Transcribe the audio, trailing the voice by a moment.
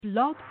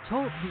Blog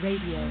Talk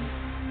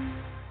Radio.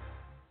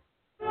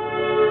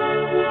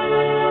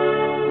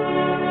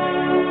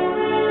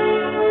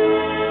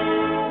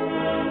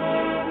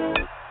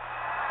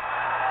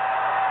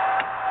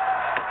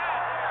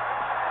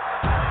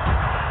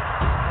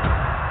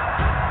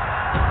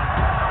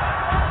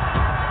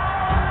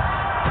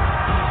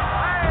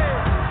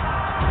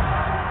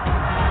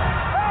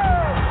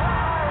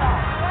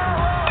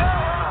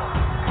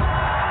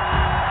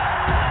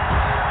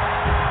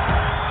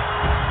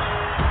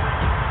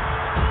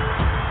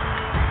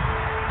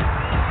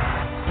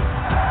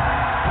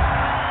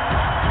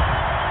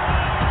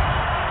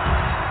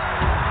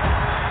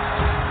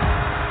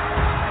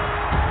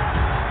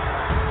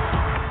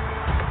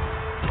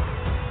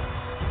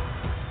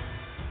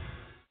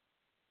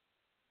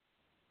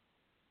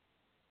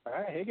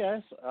 Hey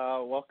guys,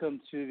 welcome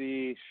to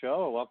the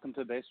show. Welcome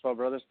to Baseball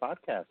Brothers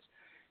Podcast.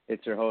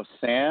 It's your host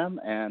Sam,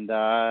 and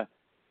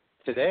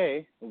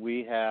today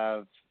we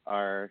have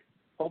our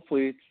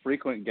hopefully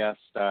frequent guest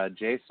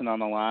Jason on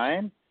the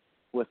line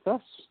with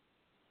us.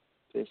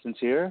 Jason's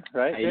here,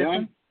 right? How you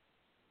doing?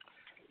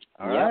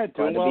 All right,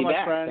 doing well,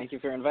 my friend. Thank you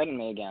for inviting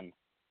me again.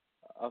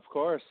 Of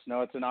course.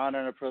 No, it's an honor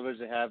and a privilege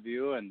to have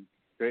you, and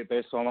great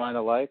baseball mind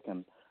alike,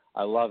 and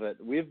I love it.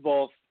 We've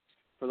both.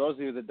 For those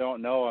of you that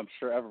don't know, I'm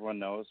sure everyone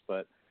knows,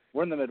 but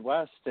we're in the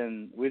Midwest,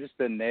 and we've just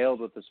been nailed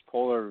with this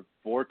polar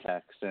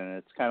vortex, and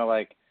it's kind of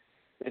like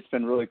it's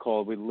been really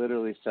cold. We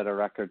literally set a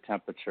record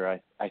temperature.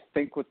 I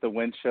think with the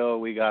wind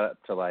chill, we got up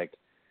to like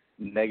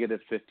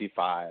negative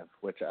 55,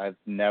 which I've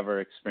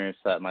never experienced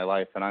that in my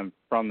life, and I'm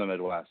from the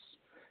Midwest.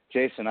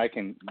 Jason, I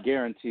can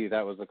guarantee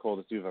that was the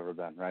coldest you've ever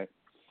been, right?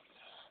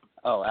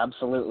 Oh,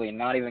 absolutely.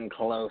 Not even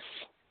close.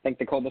 I think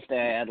the coldest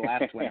day I had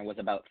last winter was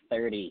about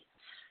 30.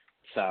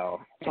 So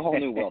it's a whole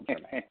new world for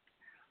me.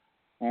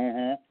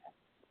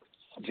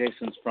 Mm-hmm.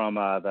 Jason's from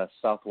the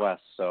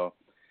Southwest, so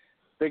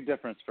big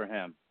difference for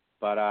him.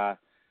 But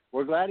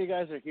we're glad you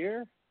guys are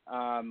here.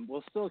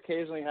 We'll still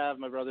occasionally have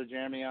my brother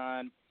Jeremy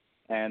on,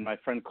 and my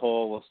friend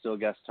Cole will still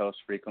guest host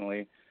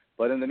frequently.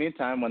 But in the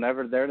meantime,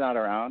 whenever they're not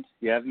around,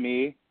 you have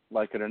me,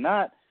 like it or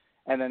not,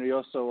 and then we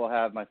also will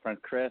have my friend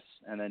Chris,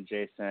 and then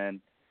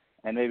Jason,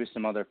 and maybe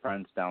some other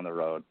friends down the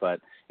road. But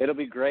it'll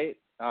be great.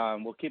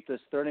 We'll keep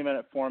this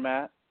 30-minute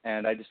format.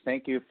 And I just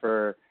thank you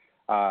for,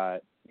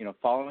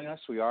 following us.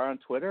 We are on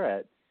Twitter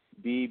at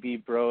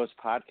BB Bros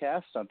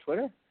Podcast on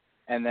Twitter.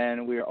 And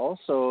then we are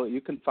also,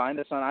 you can find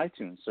us on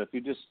iTunes. So if you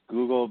just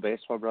Google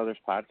Baseball Brothers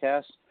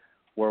Podcast,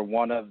 we're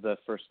one of the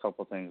first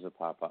couple things that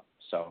pop up.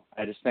 So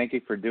I just thank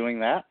you for doing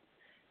that.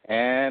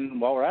 And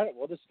while we're at it,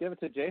 we'll just give it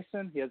to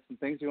Jason. He had some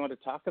things he wanted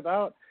to talk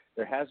about.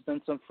 There has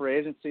been some free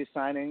agency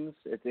signings.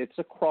 It's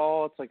a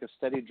crawl. It's like a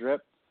steady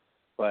drip.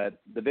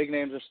 But the big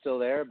names are still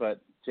there. But,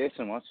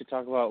 Jason, why don't you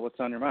talk about what's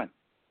on your mind?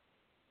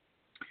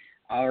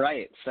 All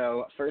right.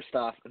 So, first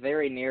off,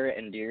 very near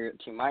and dear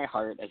to my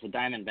heart as a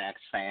Diamondbacks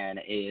fan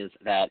is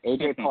that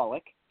A.J.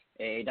 Pollock,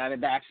 a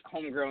Diamondbacks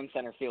homegrown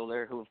center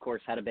fielder who, of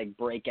course, had a big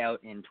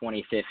breakout in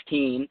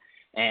 2015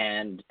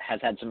 and has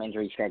had some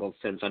injury struggles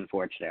since,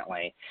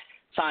 unfortunately,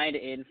 signed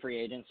in free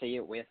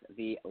agency with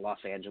the Los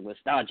Angeles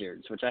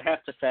Dodgers, which I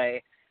have to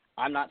say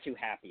I'm not too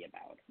happy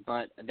about,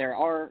 but there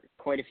are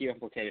quite a few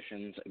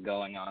implications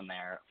going on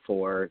there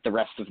for the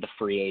rest of the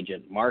free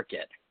agent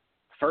market.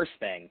 First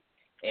thing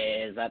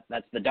is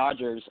that's the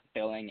Dodgers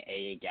filling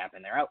a gap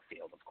in their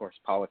outfield. Of course,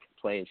 Pollock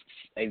plays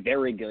a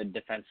very good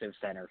defensive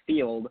center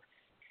field,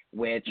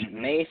 which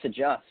may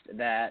suggest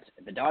that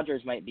the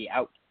Dodgers might be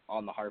out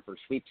on the Harper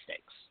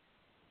sweepstakes.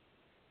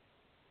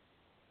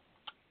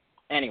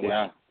 Anyway.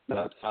 Yeah,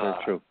 that's very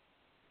true.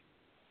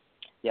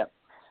 Yep.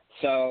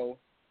 So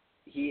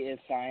he is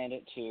signed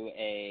to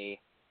a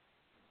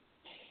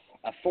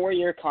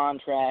 4-year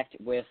contract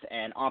with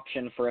an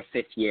option for a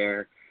 5th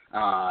year,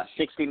 $60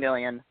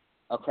 million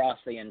across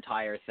the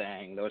entire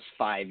thing, those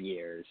 5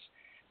 years,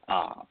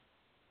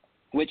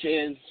 which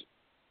is,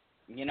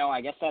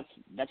 I guess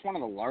that's one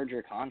of the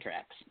larger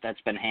contracts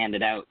that's been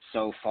handed out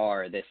so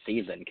far this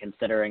season,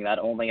 considering that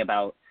only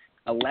about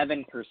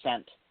 11%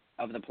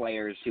 of the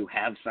players who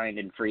have signed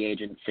in free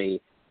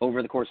agency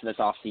over the course of this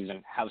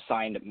offseason have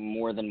signed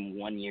more than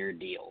 1-year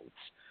deals.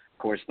 Of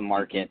course, the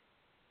market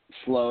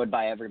slowed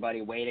by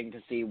everybody waiting to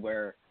see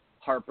where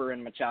Harper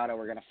and Machado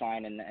were going to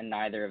sign, and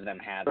neither of them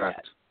have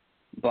yet.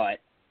 But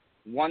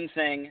one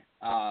thing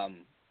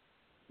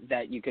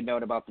that you could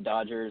note about the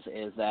Dodgers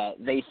is that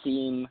they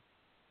seem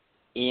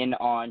in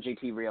on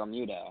JT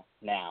Realmuto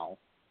now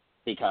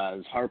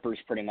because Harper's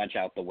pretty much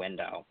out the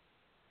window.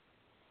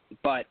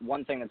 But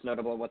one thing that's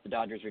notable about what the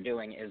Dodgers are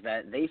doing is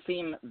that they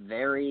seem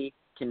very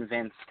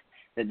convinced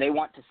that they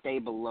want to stay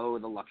below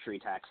the luxury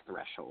tax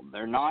threshold.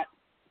 They're not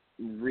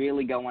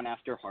really going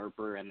after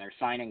Harper, and they're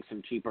signing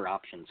some cheaper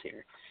options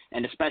here.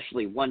 And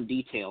especially one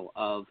detail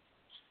of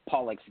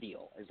Pollock's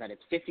deal is that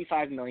it's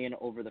 $55 million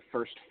over the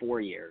first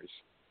 4 years,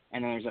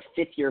 and then there's a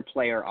 5th-year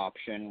player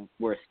option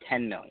worth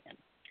 $10 million.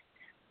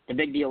 The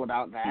big deal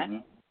about that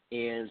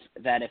is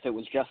that if it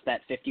was just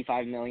that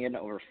 $55 million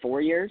over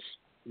 4 years,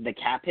 the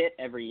cap hit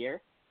every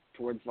year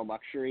towards the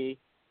luxury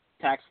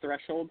tax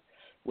threshold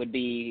would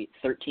be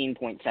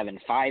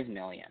 $13.75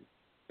 million.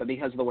 But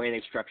because of the way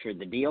they structured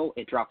the deal,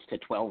 it drops to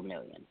 $12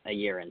 million a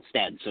year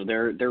instead. So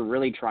they're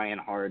really trying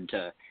hard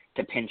to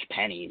pinch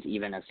pennies,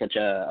 even as such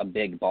a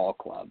big ball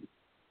club.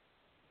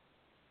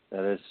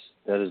 That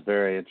is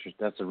very interesting.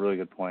 That's a really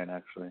good point,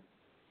 actually.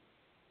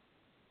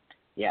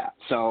 Yeah,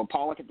 so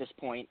Pollock at this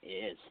point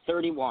is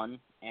 31,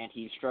 and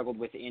he's struggled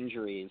with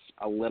injuries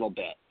a little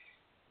bit.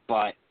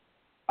 But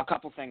a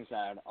couple things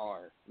that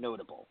are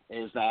notable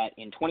is that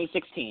in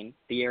 2016,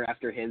 the year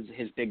after his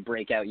big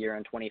breakout year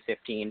in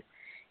 2015,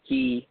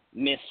 he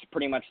missed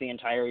pretty much the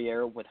entire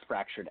year with a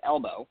fractured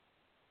elbow.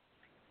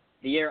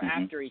 The year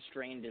after, he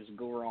strained his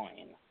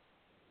groin.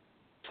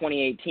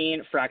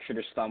 2018, fractured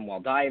his thumb while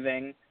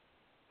diving.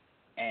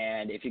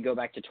 And if you go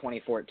back to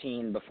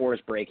 2014, before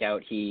his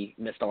breakout, he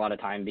missed a lot of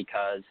time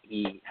because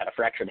he had a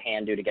fractured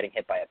hand due to getting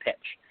hit by a pitch.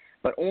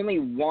 But only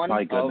one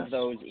of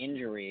those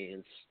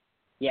injuries,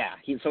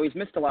 he's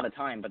missed a lot of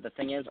time. But the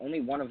thing is, only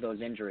one of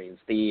those injuries,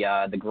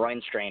 the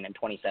groin strain in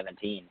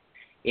 2017,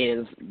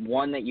 is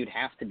one that you'd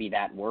have to be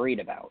that worried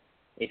about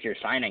if you're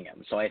signing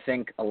him. So I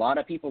think a lot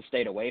of people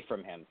stayed away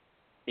from him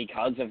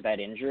because of that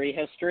injury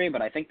history.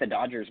 But I think the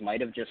Dodgers might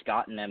have just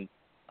gotten him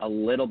a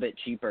little bit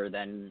cheaper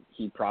than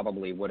he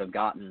probably would have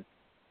gotten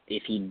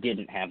if he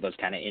didn't have those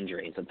kind of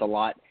injuries. It's a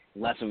lot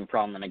less of a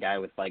problem than a guy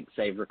with, like,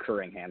 say,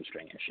 recurring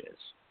hamstring issues.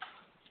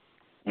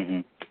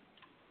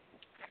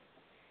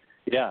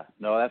 Yeah,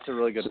 no, that's a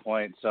really good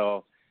point.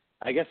 So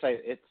I guess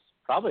it's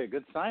probably a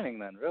good signing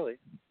then, really.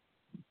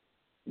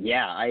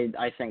 Yeah,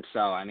 I think so.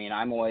 I mean,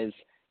 I'm always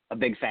a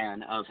big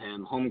fan of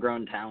him,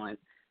 homegrown talent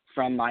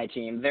from my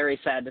team. Very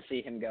sad to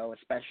see him go,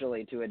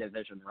 especially to a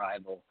division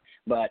rival,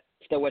 but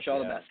still wish all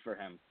the best for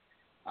him.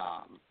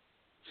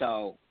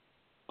 So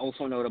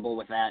also notable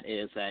with that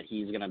is that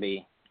he's going to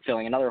be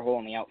filling another hole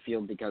in the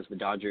outfield because the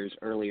Dodgers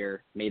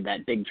earlier made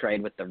that big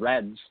trade with the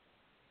Reds,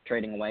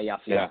 trading away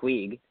Yasiel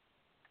Puig.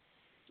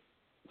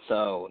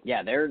 So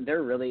yeah, they were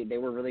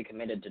really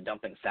committed to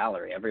dumping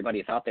salary.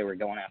 Everybody thought they were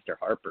going after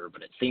Harper,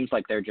 but it seems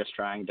like they're just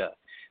trying to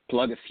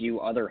plug a few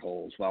other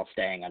holes while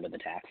staying under the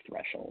tax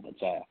threshold.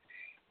 It's a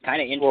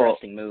kind of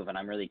interesting move, and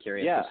I'm really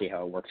curious to see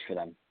how it works for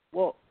them.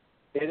 Well,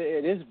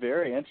 it is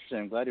very interesting.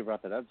 I'm glad you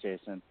brought that up,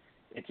 Jason.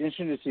 It's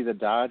interesting to see the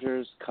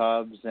Dodgers,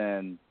 Cubs,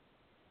 and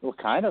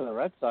kind of the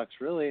Red Sox.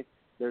 Really,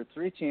 there are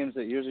three teams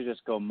that usually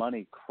just go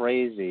money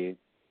crazy,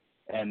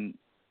 and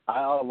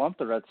I'll lump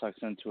the Red Sox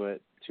into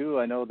it too.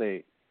 I know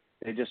they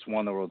just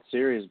won the World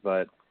Series,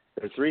 but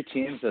there are three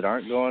teams that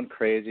aren't going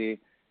crazy.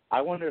 I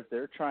wonder if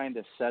they're trying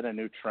to set a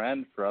new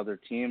trend for other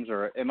teams,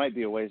 or it might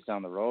be a ways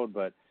down the road,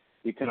 but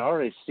you can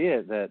already see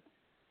it that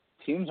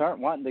teams aren't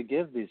wanting to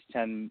give these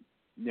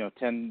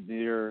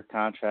 10-year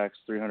contracts,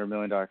 $300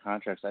 million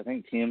contracts. I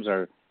think teams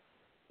are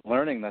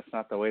learning that's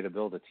not the way to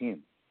build a team.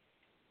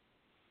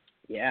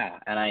 Yeah,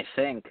 and I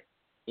think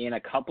in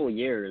a couple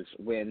years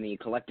when the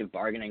collective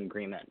bargaining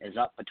agreement is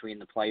up between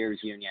the players'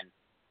 union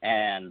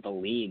and the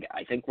league,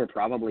 I think we're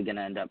probably going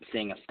to end up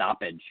seeing a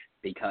stoppage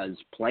because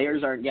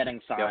players aren't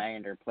getting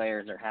signed or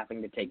players are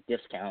having to take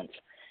discounts.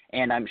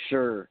 And I'm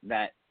sure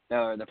that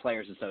the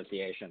Players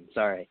Association,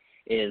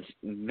 is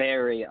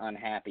very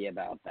unhappy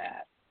about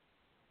that.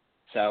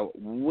 So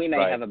we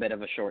may have a bit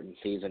of a shortened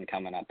season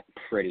coming up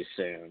pretty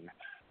soon.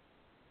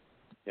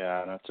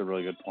 Yeah, that's a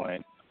really good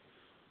point.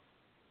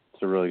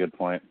 It's a really good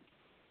point.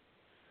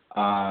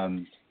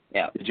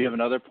 Did you have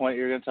another point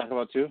you were going to talk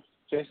about too,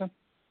 Jason?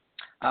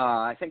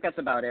 I think that's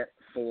about it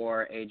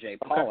for A.J.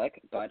 Pollock.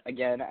 Okay. But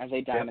again, as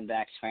a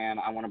Diamondbacks fan,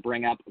 I want to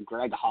bring up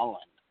Greg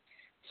Holland.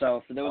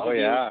 So for those of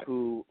you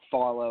who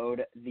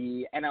followed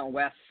the NL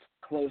West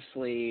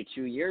closely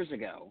 2 years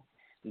ago,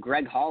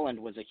 Greg Holland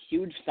was a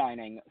huge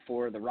signing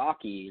for the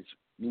Rockies,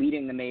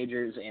 leading the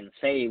majors in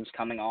saves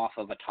coming off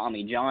of a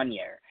Tommy John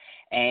year.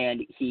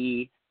 And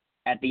he,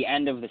 at the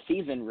end of the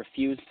season,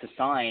 refused to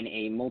sign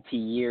a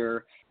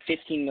multi-year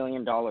 $15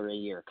 million a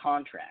year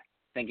contract,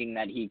 thinking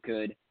that he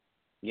could,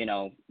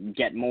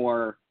 get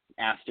more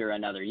after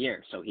another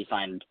year. So he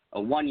signed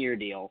a one-year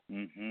deal,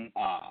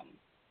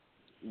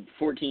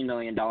 $14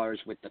 million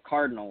with the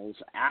Cardinals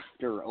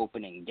after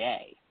opening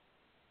day,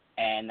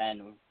 and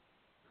then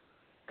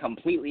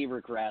completely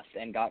regressed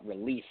and got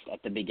released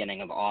at the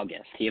beginning of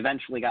August. He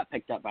eventually got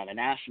picked up by the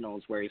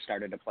Nationals, where he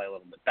started to play a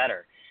little bit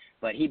better,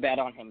 but he bet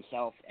on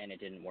himself and it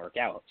didn't work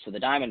out. So the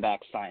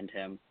Diamondbacks signed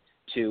him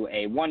to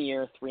a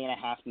one-year,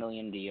 $3.5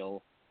 million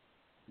deal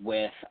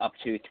with up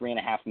to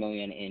 $3.5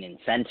 million in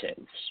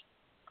incentives.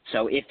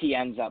 So if he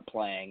ends up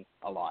playing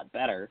a lot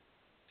better,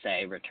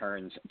 say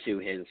returns to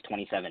his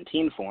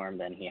 2017 form,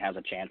 then he has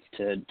a chance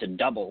to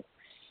double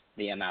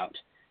the amount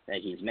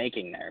that he's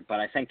making there. But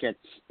I think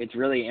it's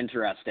really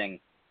interesting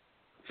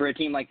for a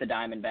team like the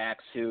Diamondbacks,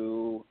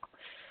 who,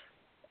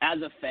 as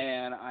a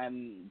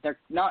fan, they're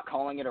not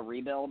calling it a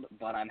rebuild,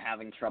 but I'm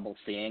having trouble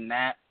seeing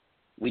that.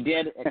 We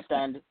did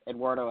extend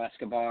Eduardo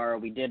Escobar.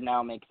 We did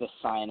now make this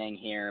signing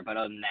here, but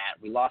other than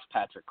that, we lost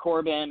Patrick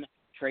Corbin,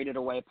 traded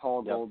away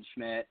Paul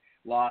Goldschmidt,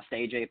 lost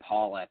A.J.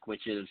 Pollock,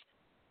 which is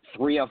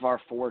 3 of our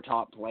 4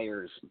 top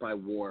players by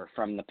WAR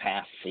from the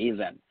past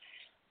season.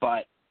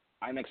 But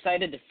I'm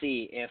excited to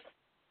see if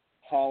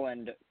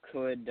Holland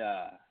could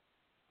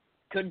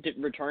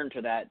return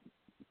to that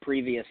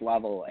previous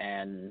level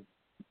and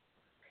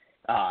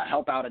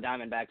help out a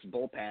Diamondbacks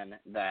bullpen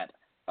that,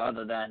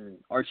 other than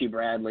Archie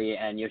Bradley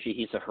and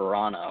Yoshihisa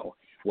Hirano,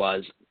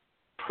 was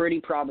pretty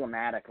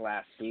problematic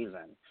last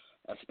season,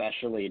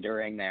 especially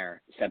during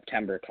their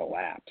September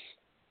collapse.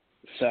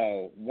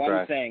 So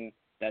one thing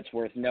that's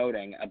worth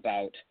noting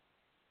about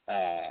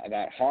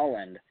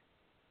Holland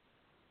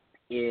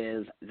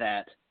is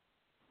that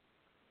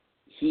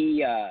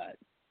he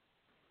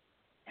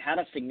had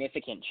a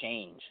significant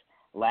change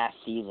last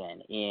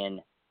season in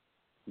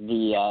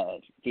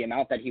the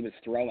amount that he was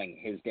throwing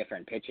his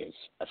different pitches,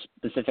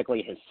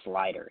 specifically his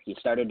slider. He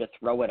started to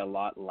throw it a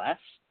lot less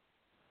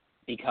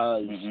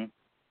because,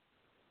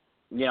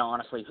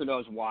 honestly, who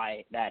knows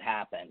why that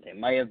happened. It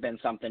might have been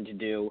something to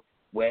do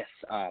with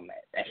a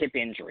hip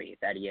injury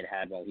that he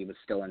had while he was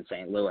still in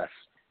St. Louis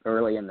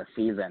early in the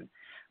season.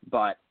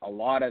 But a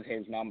lot of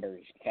his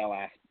numbers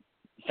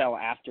fell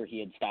after he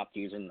had stopped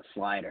using the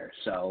slider.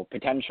 So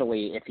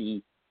potentially, if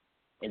he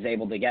is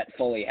able to get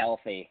fully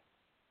healthy,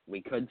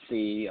 we could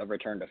see a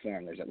return to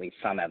form. There's at least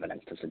some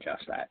evidence to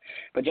suggest that.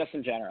 But just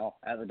in general,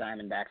 as a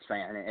Diamondbacks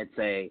fan, it's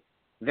a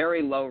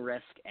very low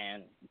risk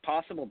and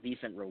possible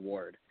decent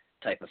reward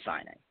type of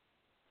signing.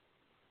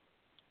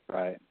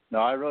 Right. No,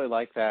 I really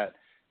like that.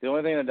 The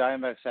only thing the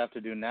Diamondbacks have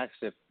to do next,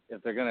 if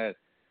they're going to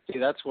see,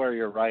 that's where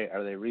you're right.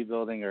 Are they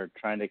rebuilding or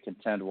trying to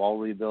contend while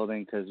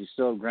rebuilding? Because you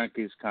still have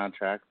Greinke's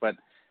contract, but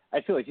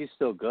I feel like he's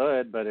still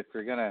good. But if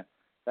you're going to,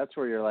 that's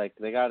where you're like,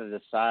 they got to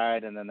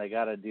decide, and then they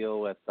got to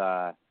deal with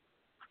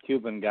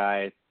Cuban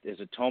guy. Is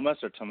it Tomas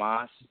or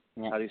Tomas?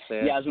 Yeah. How do you say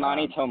it?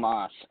 Yasmani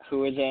Tomas,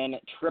 who is in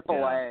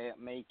AAA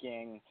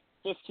making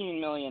 $15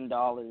 million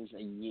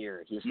a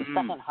year. He's the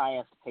second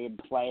highest paid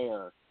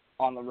player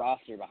on the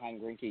roster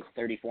behind Greinke's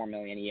 $34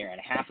 million a year, and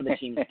half of the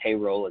team's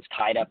payroll is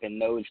tied up in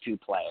those two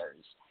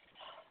players.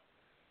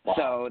 Wow.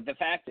 So the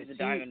fact that the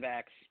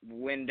Diamondbacks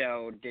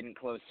window didn't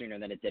close sooner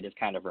than it did is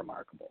kind of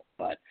remarkable.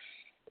 But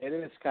it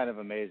is kind of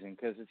amazing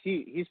because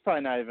he's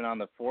probably not even on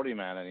the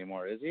 40-man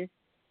anymore, is he?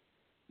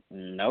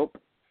 Nope.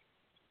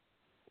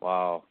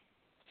 Wow.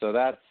 So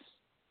that's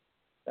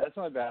the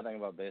only bad thing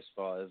about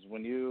baseball is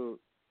when you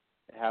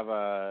have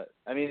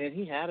and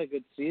he had a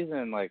good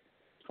season. Like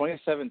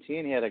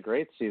 2017, he had a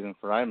great season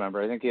for I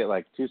remember. I think he had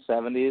like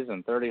 270s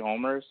and 30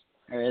 homers.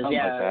 Like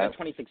that.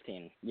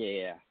 2016.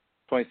 Yeah.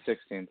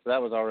 2016. So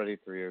that was already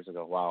 3 years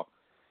ago. Wow.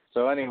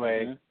 So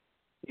anyway,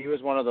 he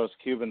was one of those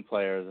Cuban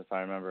players, if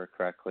I remember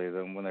correctly,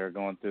 when they were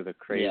going through the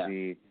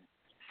crazy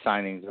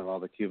signings of all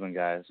the Cuban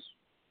guys.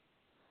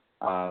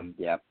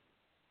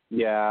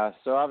 Yeah,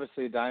 so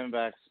obviously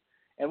Diamondbacks,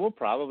 and we'll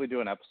probably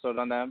do an episode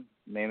on them,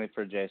 mainly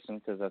for Jason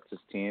because that's his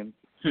team.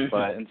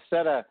 But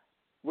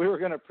we were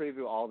going to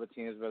preview all the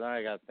teams, but then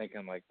I got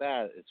thinking like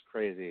that, it's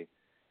crazy.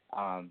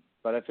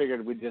 But I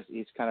figured we'd just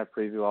each kind of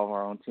preview all of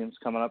our own teams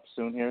coming up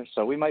soon here.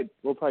 So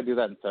we'll probably do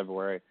that in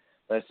February.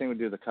 But I think we'll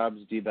do the Cubs,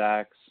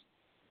 D-backs.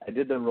 I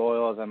did the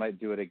Royals. I might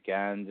do it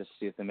again, just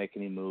see if they make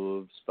any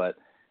moves.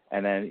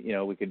 And then,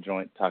 we could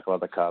talk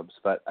about the Cubs.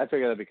 But I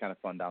figured that'd be kind of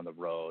fun down the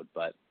road.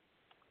 But,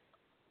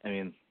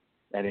 anyway,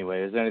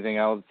 is there anything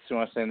else you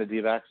want to say in the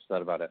D-backs? Is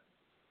that about it?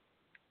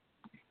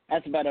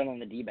 That's about it on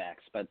the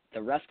D-backs. But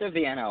the rest of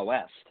the NL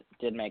West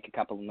did make a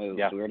couple of moves.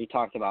 Yeah. We already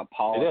talked about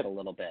Pollock a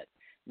little bit.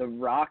 The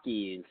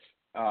Rockies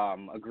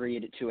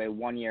agreed to a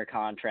one-year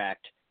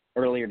contract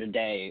earlier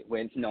today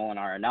with Nolan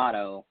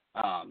Arenado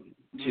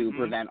to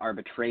prevent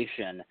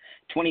arbitration,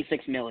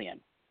 $26 million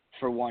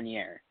for 1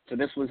 year. So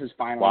this was his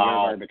final year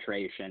of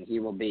arbitration. He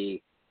will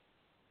be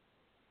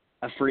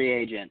a free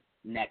agent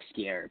next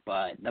year,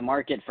 but the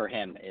market for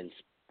him is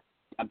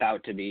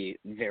about to be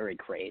very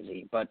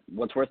crazy. But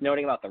what's worth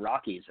noting about the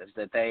Rockies is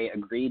that they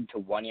agreed to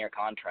one-year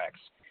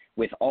contracts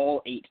with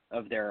all 8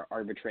 of their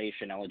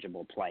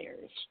arbitration-eligible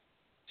players.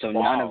 So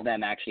none of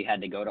them actually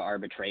had to go to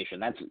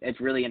arbitration.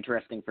 It's really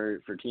interesting for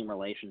team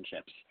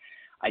relationships.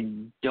 I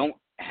don't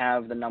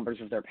have the numbers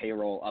of their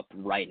payroll up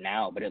right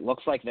now, but it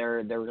looks like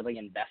they're really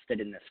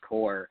invested in this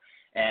core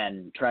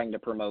and trying to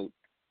promote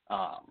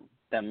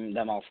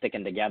them all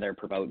sticking together,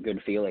 promote good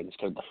feelings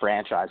to the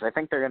franchise. I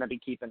think they're going to be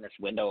keeping this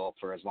window up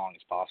for as long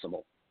as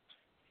possible.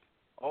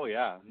 Oh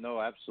yeah,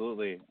 no,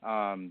 absolutely.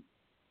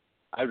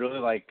 I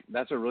really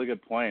that's a really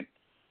good point.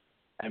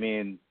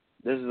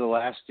 This is the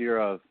last year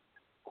of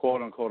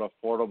quote unquote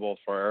affordable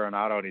for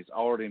Arenado, and he's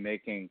already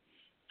making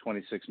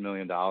 $26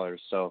 million.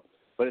 So,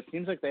 but it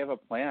seems like they have a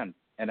plan,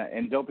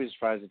 and don't be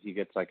surprised if he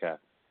gets like a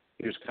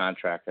huge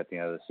contract at the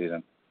end of the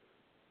season.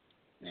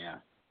 Yeah,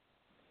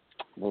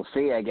 we'll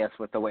see. I guess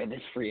with the way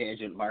this free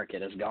agent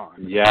market has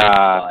gone.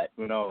 Yeah, but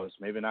who knows?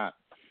 Maybe not.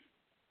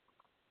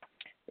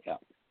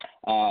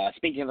 Yeah.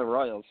 Speaking of the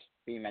Royals,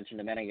 we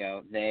mentioned a minute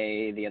ago,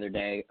 they the other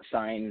day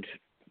signed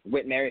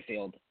Whit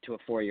Merrifield to a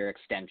 4-year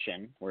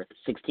extension worth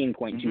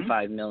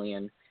 $16.25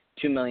 million,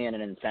 $2 million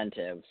in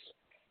incentives,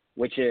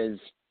 which is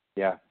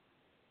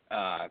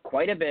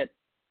quite a bit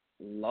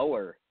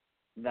lower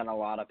than a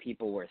lot of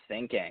people were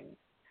thinking.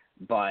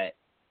 But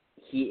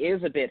he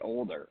is a bit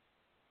older,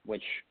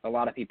 which a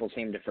lot of people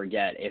seem to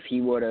forget. If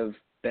he would have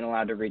been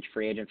allowed to reach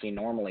free agency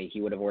normally,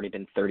 he would have already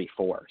been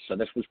 34. So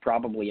this was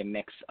probably a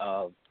mix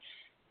of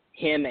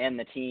him and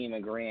the team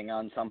agreeing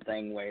on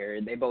something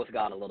where they both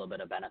got a little bit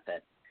of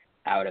benefit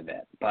out of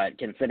it. But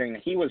considering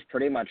that he was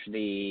pretty much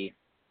the,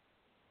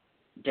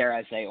 dare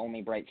I say,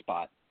 only bright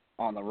spot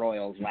on the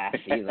Royals last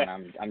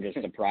season, I'm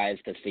just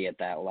surprised to see it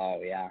that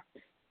low, yeah.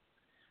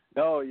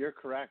 No, you're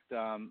correct.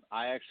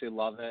 I actually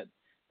love it.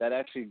 That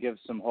actually gives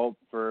some hope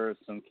for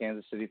some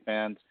Kansas City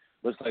fans.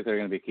 Looks like they're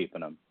going to be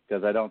keeping him,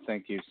 because I don't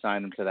think you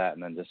sign him to that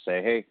and then just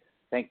say, hey,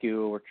 thank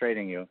you, we're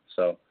trading you.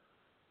 So,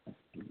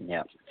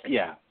 yeah.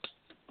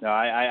 No,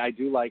 I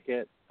do like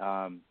it.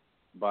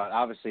 But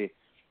obviously,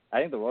 I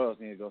think the Royals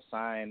need to go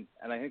sign,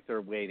 and I think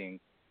they're waiting.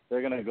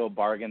 They're going to go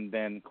bargain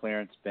bin,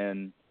 clearance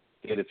bin,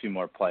 get a few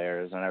more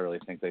players, and I really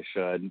think they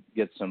should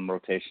get some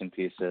rotation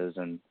pieces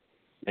and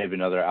maybe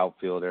another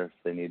outfielder if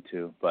they need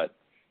to. But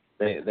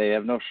they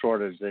have no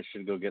shortage. They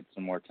should go get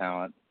some more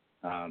talent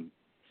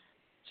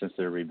since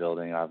they're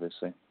rebuilding,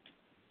 obviously.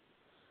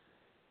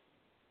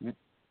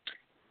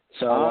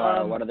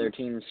 So what other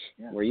teams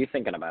were you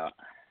thinking about?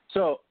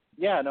 So,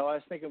 I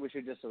was thinking we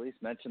should just at least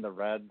mention the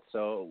Reds.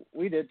 So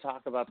we did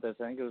talk about this.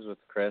 I think it was with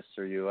Chris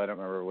or you. I don't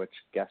remember which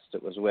guest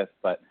it was with,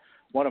 but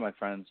one of my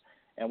friends.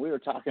 And we were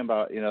talking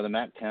about, the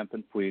Matt Kemp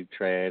and Puig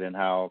trade and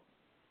how,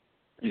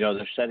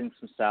 they're setting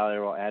some salary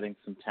while adding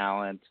some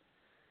talent.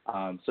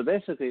 So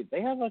basically,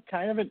 they have a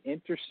kind of an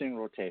interesting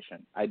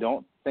rotation. I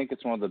don't think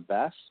it's one of the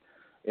best.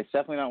 It's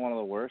definitely not one of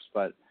the worst,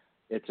 but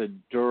it's a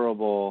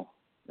durable,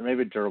 or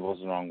maybe durable is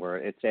the wrong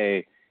word. It's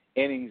a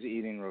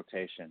innings-eating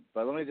rotation.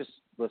 But let me just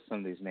list some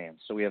of these names.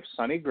 So we have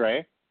Sonny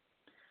Gray,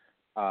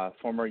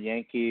 former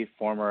Yankee,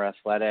 former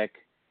Athletic.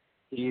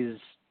 He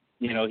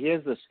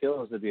has the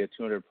skills to be a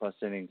 200-plus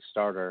inning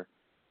starter,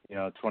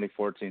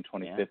 2014,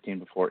 2015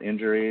 before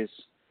injuries.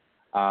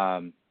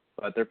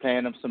 But they're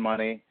paying him some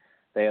money.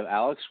 They have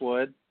Alex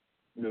Wood,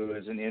 who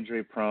is an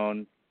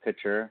injury-prone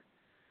pitcher.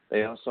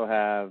 They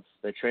also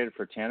they traded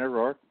for Tanner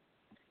Roark.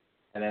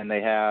 And then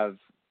they have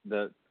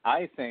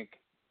I think,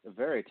 a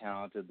very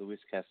talented Luis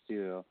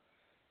Castillo.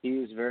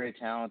 He's very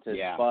talented,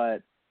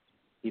 but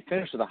he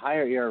finished with a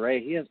higher ERA.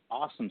 He has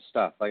awesome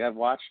stuff. Like, I've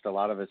watched a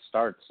lot of his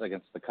starts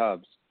against the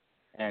Cubs,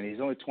 and he's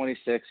only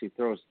 26.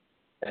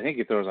 I think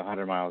he throws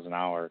 100 miles an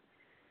hour,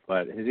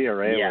 but his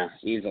ERA was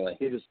easily.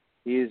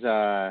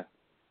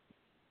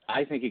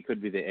 I think he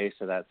could be the ace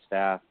of that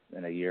staff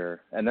in a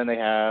year. And then they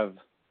have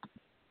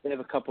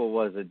a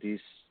couple.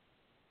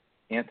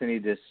 Anthony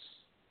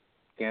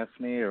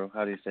Desclafani, or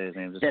how do you say his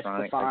name?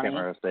 Desclafani. I can't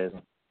remember how to say his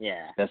name.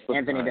 Yeah, Desclafani.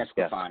 Anthony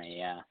Desclafani.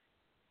 Yeah.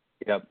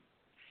 Yep.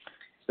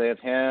 So they have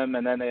him,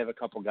 and then they have a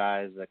couple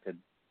guys that could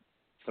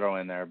throw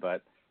in there,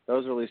 but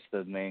those are at least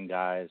the main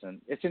guys.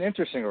 And it's an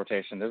interesting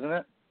rotation, isn't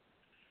it?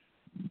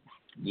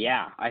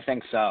 Yeah, I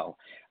think so.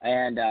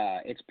 And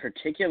it's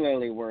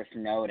particularly worth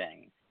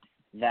noting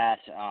that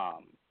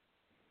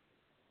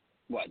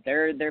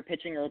their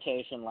pitching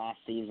rotation last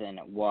season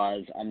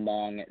was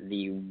among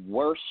the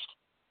worst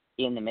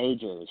in the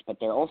majors, but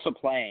they're also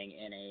playing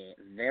in a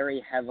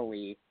very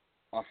heavily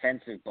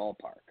offensive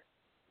ballpark.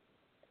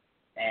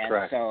 And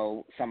Correct.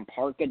 So some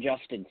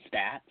park-adjusted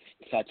stats,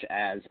 such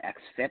as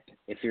xFIP,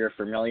 if you're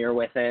familiar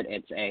with it,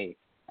 it's a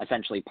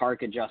essentially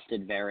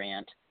park-adjusted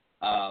variant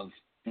of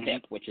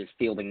FIP, which is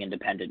fielding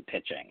independent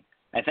pitching.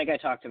 I think I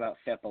talked about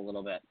FIP a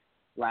little bit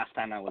last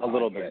time I was on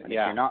here, but if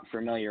you're not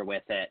familiar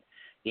with it,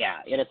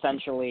 it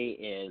essentially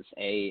is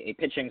a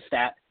pitching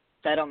stat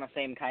set on the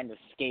same kind of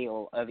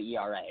scale of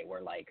ERA,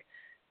 where like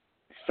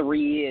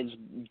 3 is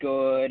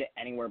good,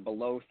 anywhere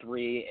below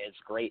 3 is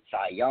great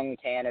Cy Young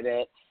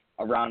candidate,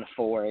 around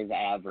 4 is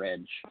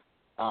average.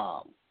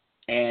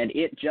 And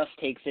it just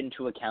takes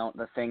into account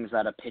the things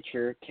that a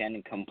pitcher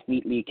can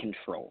completely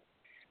control.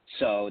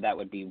 So that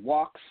would be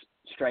walks,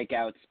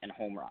 strikeouts, and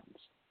home runs.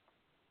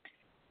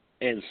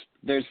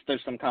 There's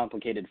some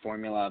complicated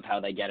formula of how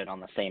they get it on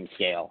the same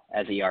scale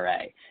as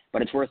ERA.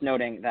 But it's worth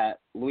noting that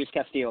Luis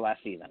Castillo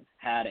last season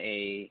had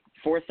a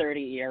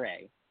 4.30 ERA,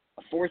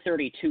 a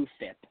 4.32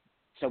 FIP,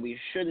 so we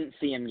shouldn't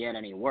see him get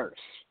any worse.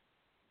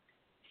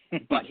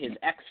 But his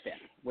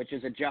xFIP, which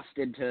is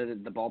adjusted to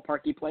the ballpark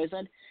he plays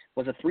in,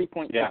 was a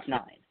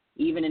 3.69,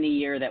 even in a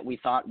year that we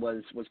thought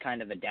was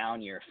kind of a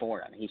down year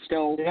for him. He's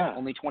still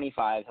only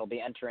 25. He'll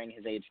be entering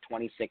his age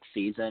 26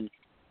 season.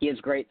 He has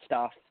great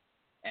stuff,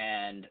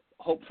 and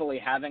hopefully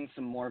having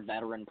some more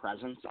veteran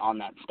presence on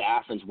that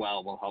staff as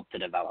well will help to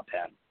develop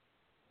him.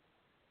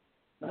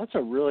 That's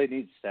a really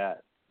neat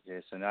stat,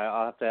 Jason.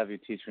 I'll have to have you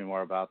teach me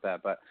more about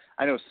that. But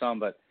I know some,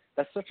 but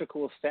that's such a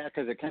cool stat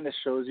because it kind of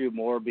shows you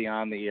more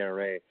beyond the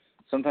ERA.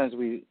 Sometimes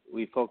we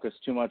focus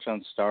too much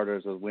on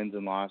starters with wins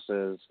and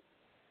losses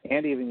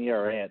and even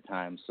ERA at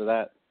times. So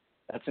that's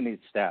a neat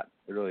stat.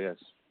 It really is.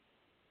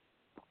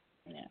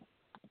 Yeah.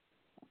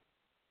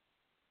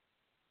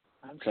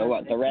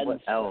 So the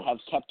Reds have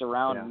kept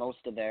around most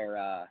of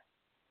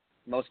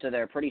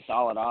their pretty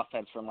solid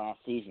offense from last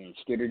season.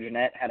 Scooter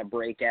Gennett had a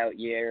breakout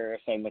year.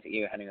 Same with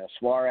Eugenio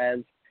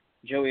Suarez.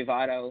 Joey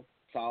Votto,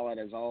 solid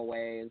as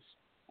always.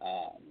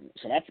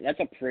 So that's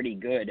a pretty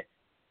good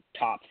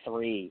top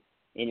three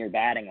in your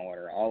batting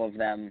order. All of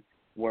them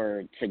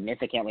were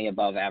significantly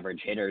above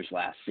average hitters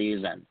last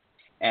season.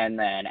 And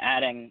then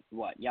adding,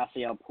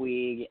 Yasiel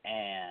Puig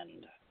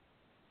and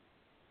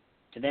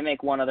did they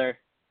make one other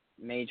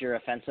major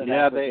offensive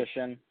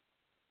acquisition?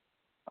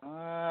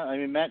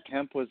 Matt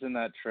Kemp was in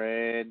that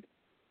trade.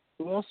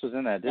 Who else was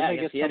in that? Didn't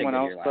they get someone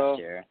else, last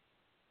year?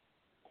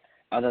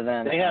 Other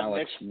than they have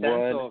Alex Nick Wood.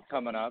 Stencil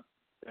coming up.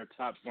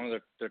 One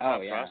of their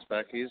top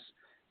prospect.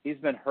 He's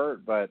been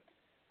hurt, but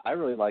I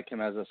really like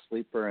him as a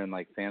sleeper in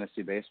like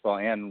fantasy baseball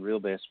and real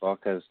baseball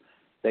because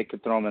they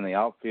could throw him in the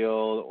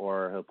outfield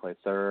or he'll play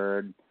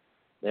third.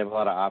 They have a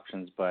lot of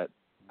options, but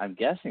I'm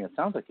guessing it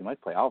sounds like he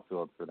might play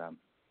outfield for them.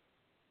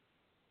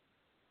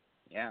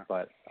 Yeah,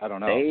 but I don't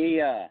know.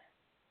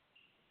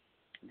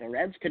 The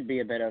Reds could be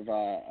a bit of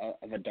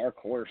a dark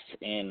horse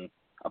in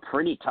a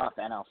pretty tough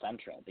NL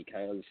Central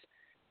because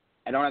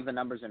I don't have the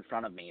numbers in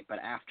front of me, but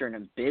after an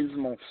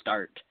abysmal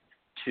start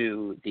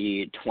to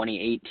the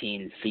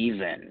 2018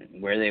 season,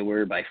 where they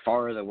were by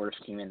far the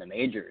worst team in the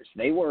majors,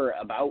 they were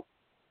about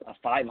a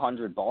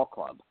 500 ball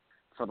club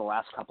for the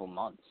last couple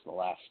months, the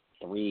last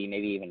 3,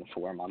 maybe even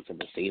 4 months of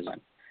the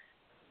season.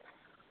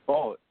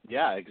 Oh,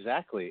 yeah,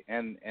 exactly.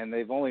 And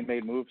they've only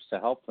made moves to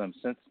help them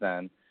since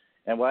then.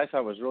 And what I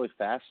thought was really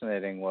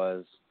fascinating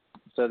was,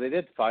 so they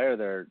did fire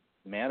their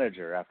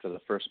manager after the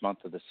first month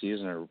of the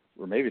season,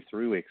 or maybe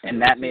 3 weeks.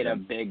 And that made a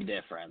big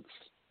difference.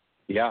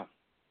 Yeah.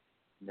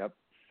 Yep.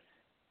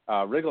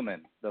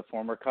 Riggleman, the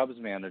former Cubs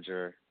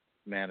manager,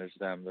 managed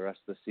them the rest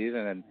of the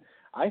season. And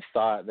I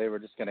thought they were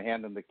just going to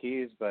hand them the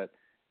keys, but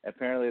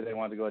apparently they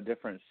wanted to go a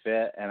different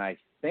fit. And I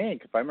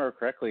think, if I remember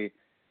correctly,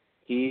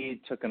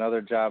 he took another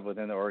job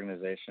within the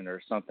organization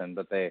or something.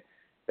 But they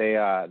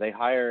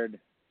hired,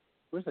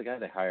 who's the guy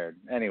they hired?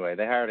 Anyway,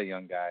 they hired a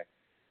young guy,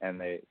 and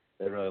they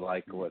really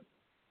liked what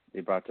they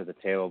brought to the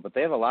table. But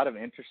they have a lot of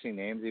interesting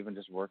names, even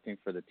just working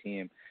for the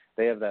team.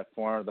 They have the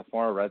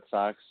former Red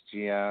Sox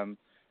GM.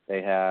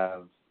 They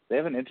have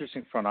an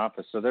interesting front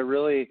office. So they're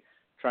really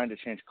trying to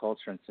change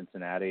culture in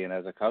Cincinnati. And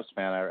as a Cubs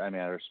fan, I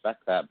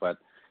respect that. But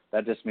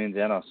that just means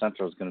the NL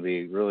Central is going to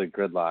be really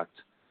gridlocked.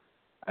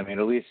 I mean,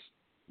 at least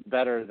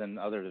better than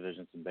other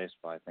divisions in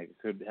baseball. I think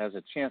it has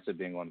a chance of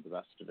being one of the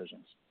best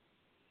divisions.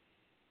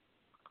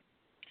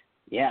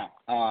 Yeah.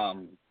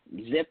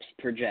 ZiPS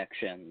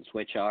projections,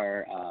 which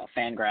are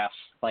Fangraphs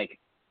like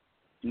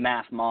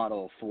math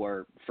model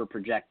for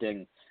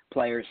projecting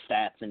players'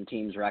 stats and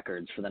teams'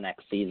 records for the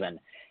next season,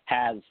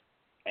 has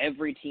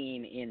every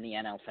team in the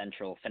NL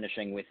Central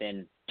finishing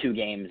within 2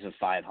 games of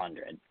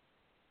 500.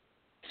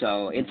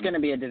 So it's going to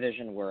be a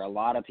division where a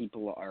lot of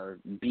people are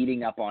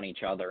beating up on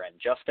each other, and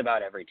just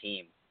about every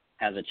team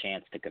has a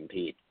chance to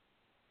compete.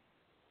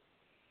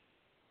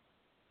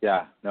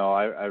 Yeah, no,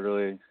 I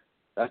really,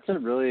 that's a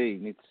really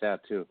neat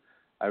stat too.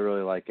 I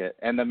really like it.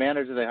 And the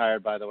manager they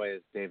hired, by the way,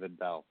 is David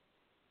Bell.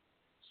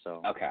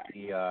 So okay.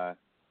 He, yeah,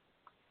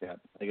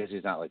 I guess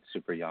he's not like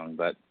super young,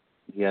 but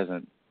he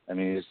hasn't. I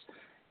mean,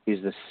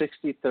 he's the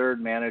 63rd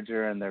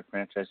manager in their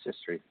franchise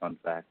history. Fun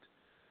fact.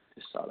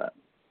 Just saw that.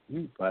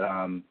 But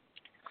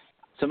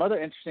some other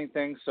interesting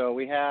things. So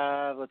we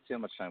have. Let's see how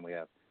much time we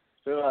have.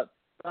 So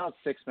about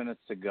 6 minutes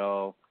to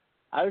go.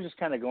 I was just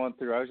kind of going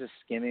through. I was just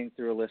skimming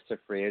through a list of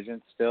free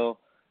agents. Still,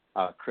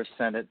 Chris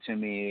sent it to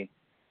me.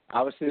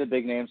 Obviously, the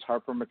big names: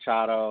 Harper,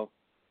 Machado.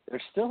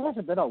 There still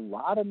hasn't been a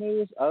lot of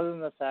news other than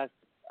the fact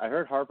I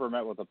heard Harper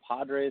met with the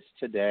Padres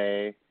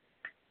today,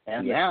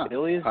 and the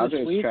Phillies Padres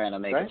this week, trying to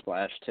make a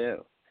splash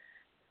too.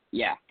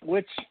 Yeah,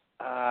 which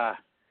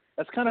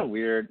that's kind of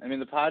weird. I mean,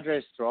 the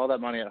Padres throw all that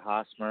money at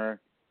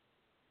Hosmer,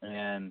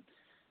 and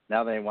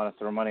now they want to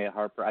throw money at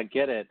Harper. I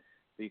get it,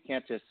 but you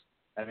can't just.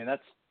 I mean,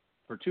 that's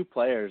for 2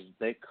 players.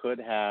 They could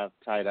have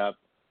tied up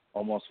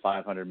almost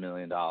 $500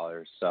 million.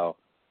 So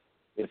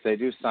if they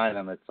do sign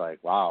them, it's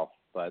like wow.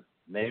 But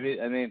maybe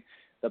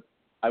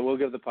I will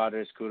give the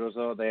Padres kudos,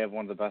 though. They have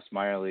one of the best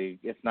minor league,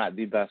 if not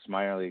the best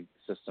minor league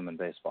system in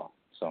baseball.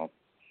 So,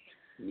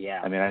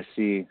 yeah. I mean, I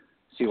see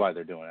why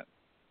they're doing it.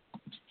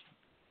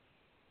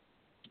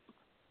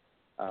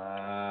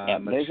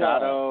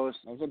 Machado.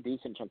 There's a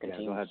decent chunk of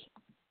teams.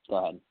 Go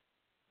ahead.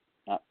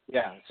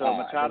 Yeah, so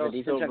Machado's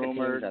there's a still decent chunk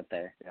rumored. of teams out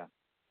there. Yeah.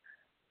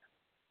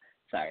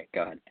 Sorry,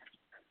 go ahead.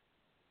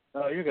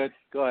 Oh, you're good.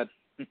 Go ahead.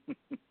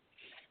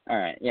 All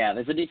right. Yeah,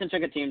 there's a decent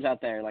chunk of teams out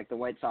there, like the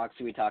White Sox,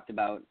 who we talked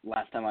about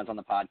last time I was on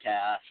the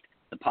podcast,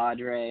 the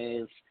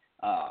Padres,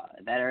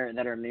 that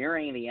are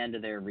nearing the end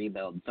of their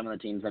rebuild. Some of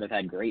the teams that have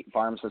had great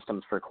farm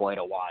systems for quite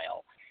a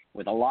while,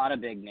 with a lot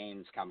of big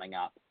names coming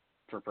up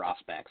for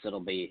prospects.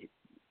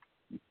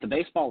 The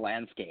baseball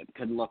landscape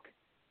could look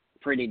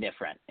pretty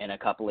different in a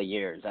couple of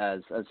years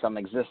as some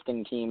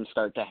existing teams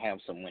start to have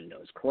some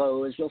windows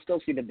closed. You'll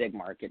still see the big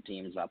market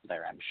teams up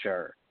there, I'm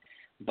sure,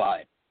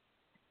 but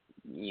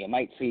you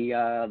might see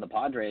the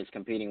Padres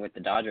competing with the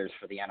Dodgers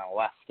for the NL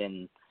West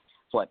in,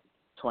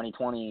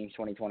 2020,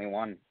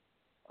 2021?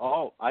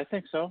 Oh, I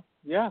think so.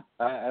 Yeah,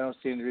 I don't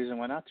see any reason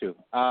why not to.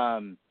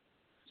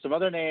 Some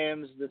other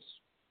names,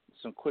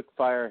 some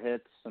quick-fire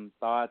hits, some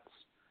thoughts.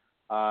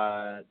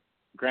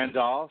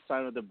 Grandal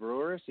signed with the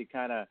Brewers.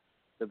 The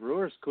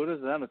Brewers, kudos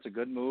to them. It's a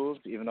good move.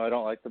 Even though I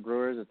don't like the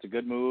Brewers, it's a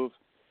good move.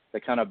 They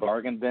kind of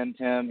bargain binned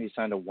him. He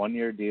signed a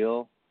 1-year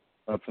deal,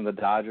 went from the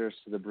Dodgers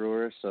to the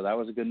Brewers, so that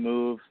was a good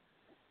move.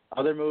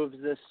 Other moves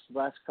this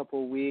last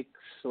couple of weeks,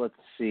 let's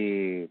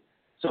see.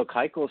 So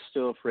Keuchel's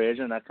still a free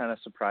agent. That kind of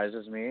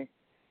surprises me.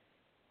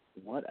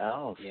 What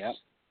else? Yep.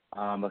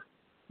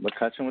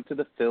 McCutchen went to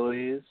the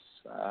Phillies.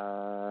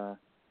 Let's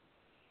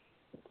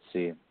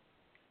see.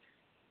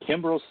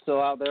 Kimbrel's still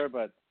out there,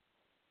 but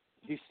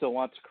he still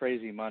wants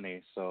crazy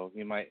money, so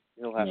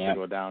he'll have to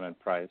go down in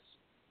price.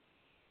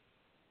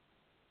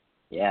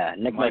 Yeah,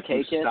 Nick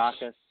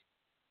Markakis.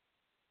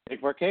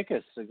 Nick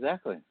Markakis,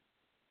 exactly.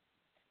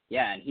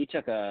 Yeah, and he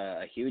took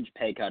a huge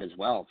pay cut as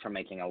well from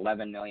making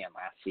 $11 million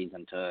last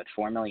season to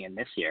 $4 million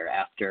this year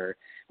after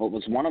what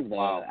was one of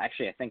the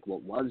actually I think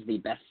what was the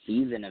best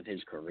season of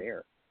his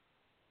career.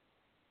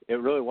 It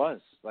really was.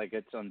 Like,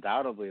 it's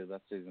undoubtedly the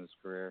best season of his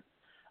career.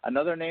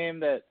 Another name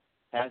that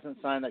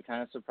hasn't signed that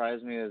kind of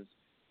surprised me is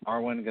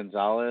Marwin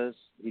Gonzalez.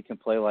 He can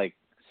play like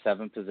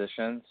 7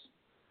 positions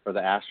for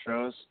the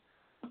Astros.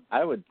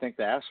 I would think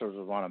the Astros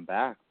would want him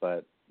back,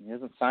 but he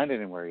hasn't signed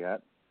anywhere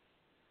yet.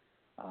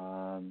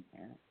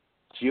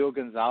 Gio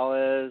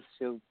Gonzalez,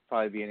 he'll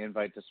probably be an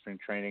invite to spring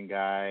training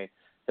guy.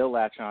 He'll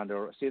latch on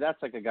to – see,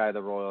 that's like a guy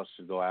the Royals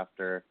should go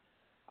after.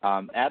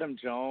 Adam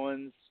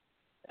Jones,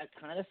 that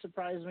kind of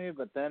surprised me,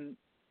 but then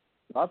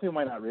a lot of people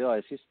might not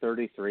realize he's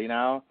 33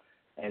 now,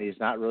 and he's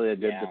not really a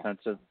good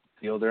defensive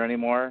fielder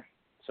anymore.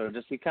 So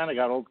he kind of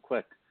got old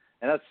quick.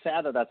 And that's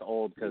sad that that's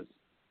old because,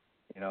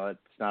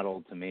 it's not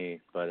old to me,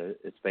 but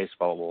it's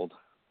baseball old.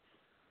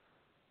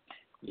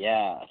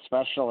 Yeah,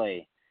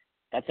 especially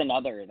that's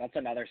another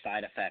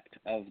side effect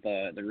of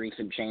the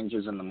recent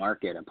changes in the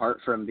market. Apart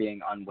from being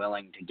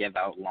unwilling to give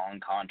out long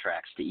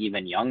contracts to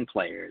even young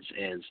players,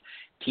 is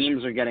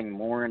teams are getting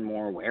more and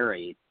more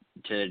wary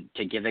to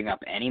giving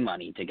up any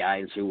money to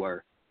guys who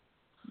are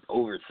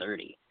over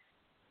 30.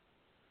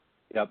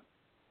 Yep.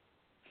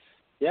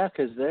 Yeah,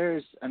 because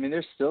there's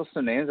still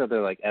some names out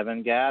there like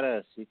Evan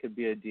Gattis. He could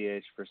be a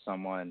DH for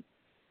someone.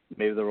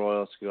 Maybe the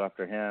Royals could go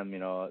after him,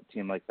 a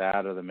team like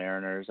that, or the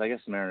Mariners. I guess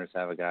the Mariners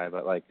have a guy,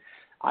 but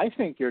I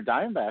think your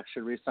Diamondbacks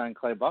should re-sign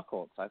Clay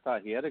Buchholz. I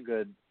thought he had a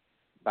good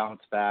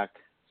bounce-back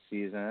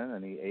season,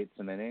 and he ate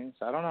some innings.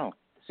 I don't know.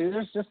 See,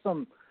 there's just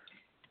some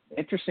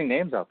interesting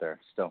names out there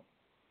still.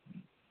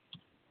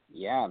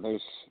 Yeah,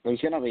 there's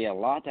going to be a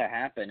lot to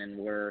happen, and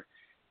we're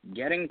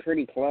getting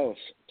pretty close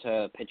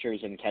to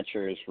pitchers and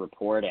catchers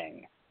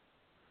reporting.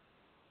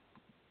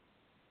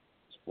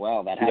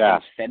 Well, that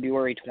happens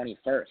February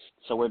 21st,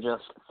 so we're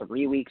just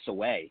 3 weeks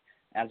away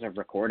as of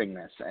recording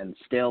this, and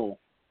still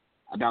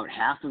about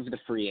half of the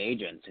free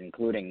agents,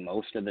 including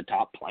most of the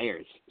top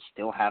players,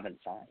 still haven't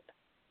signed.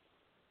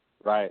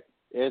 Right.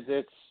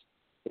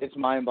 It's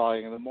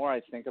mind-boggling, and the more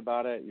I think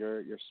about it,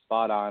 you're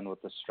spot on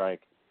with the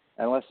strike.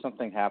 Unless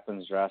something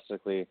happens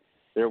drastically,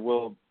 there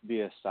will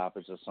be a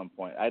stoppage at some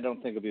point. I don't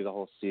think it'll be the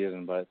whole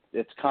season, but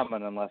it's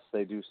coming unless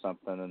they do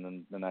something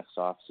in the next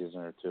off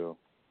season or two.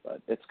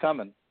 But it's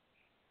coming.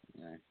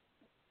 Yeah,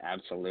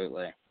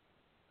 absolutely.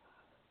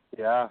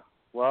 Yeah.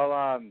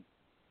 Well,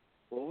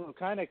 we'll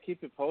kind of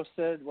keep you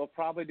posted. We'll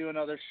probably do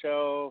another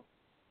show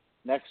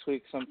next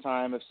week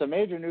sometime. If some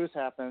major news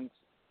happens,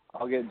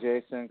 I'll get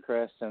Jason,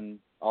 Chris, and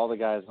all the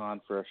guys on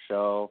for a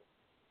show.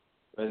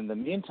 But in the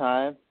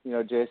meantime,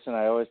 Jason,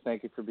 I always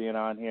thank you for being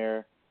on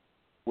here.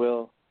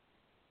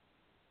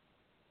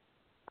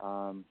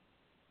 I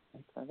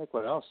think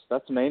what else?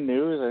 That's the main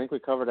news. I think we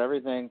covered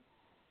everything.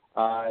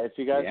 If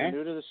you guys are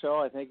new to the show,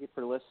 I thank you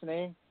for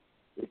listening.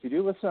 If you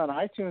do listen on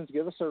iTunes,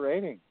 give us a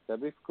rating.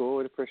 That'd be cool.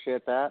 We'd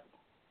appreciate that.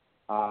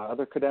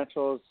 Other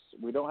credentials,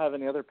 we don't have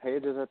any other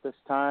pages at this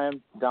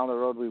time. Down the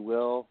road, we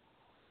will.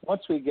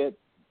 Once we get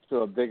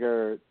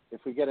to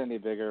if we get any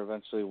bigger,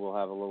 eventually we'll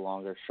have a little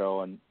longer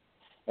show. And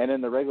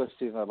in the regular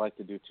season, I'd like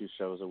to do 2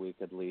 shows a week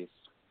at least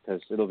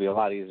because it'll be a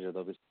lot easier.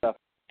 There'll be stuff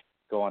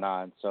going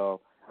on.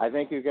 So I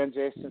thank you again,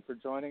 Jason, for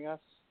joining us.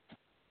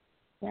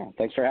 Yeah,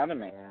 thanks for having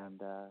me.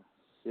 And,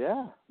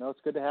 it's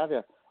good to have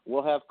you.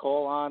 We'll have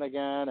Cole on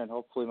again, and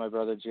hopefully my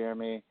brother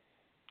Jeremy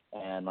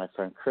and my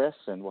friend Chris,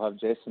 and we'll have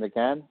Jason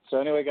again. So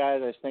anyway,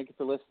 guys, I just thank you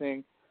for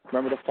listening.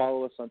 Remember to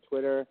follow us on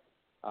Twitter,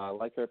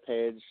 like our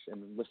page,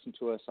 and listen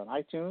to us on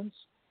iTunes.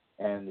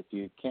 And if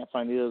you can't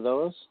find either of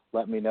those,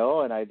 let me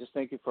know. And I just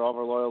thank you for all of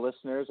our loyal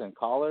listeners and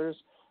callers.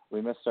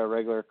 We missed our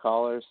regular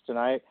callers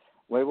tonight.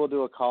 Maybe we'll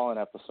do a call-in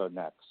episode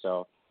next.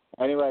 So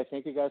anyway,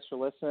 thank you guys for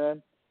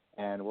listening,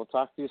 and we'll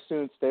talk to you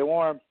soon. Stay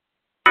warm.